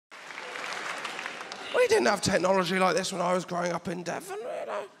We didn't have technology like this when I was growing up in Devon, you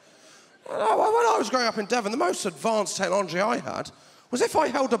know. When I was growing up in Devon, the most advanced technology I had was if I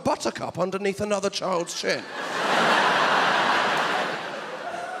held a buttercup underneath another child's chin.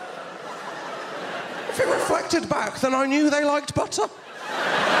 If it reflected back, then I knew they liked butter.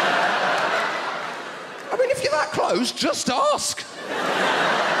 I mean, if you're that close, just ask.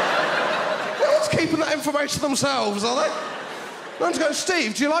 No one's keeping that information to themselves, are they? No one's going,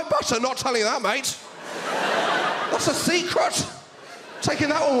 Steve, do you like butter? Not telling you that, mate. That's a secret. Taking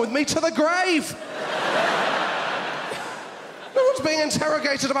that one with me to the grave. No one's being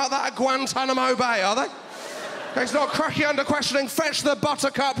interrogated about that at Guantanamo Bay, are they? Okay, it's not cracking under questioning. Fetch the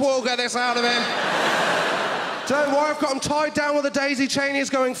buttercup, we'll get this out of him. Don't worry, I've got him tied down with a daisy chain. He's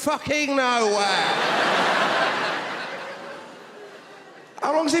going fucking nowhere.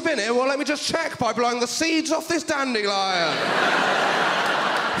 How long's he been here? Well, let me just check by blowing the seeds off this dandelion.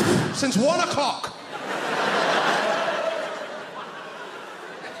 Since 1 o'clock.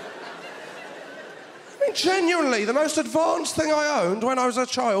 I mean, genuinely, the most advanced thing I owned when I was a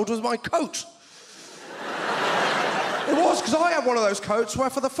child was my coat. It was, because I had one of those coats where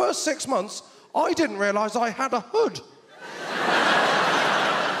for the first 6 months, I didn't realise I had a hood.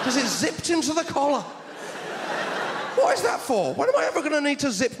 Because it zipped into the collar. What is that for? When am I ever going to need to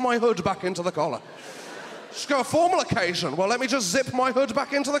zip my hood back into the collar? Just go a formal occasion. Well, let me just zip my hood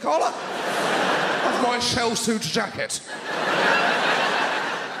back into the collar of my shell suit jacket.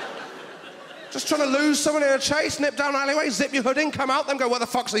 Just trying to lose someone in a chase, nip down alleyway, zip your hood in, come out, then go, where the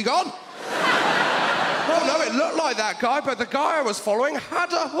fuck's he gone? Oh no, it looked like that guy, but the guy I was following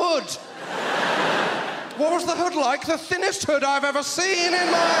had a hood. What was the hood like? The thinnest hood I've ever seen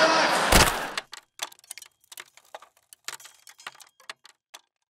in my life.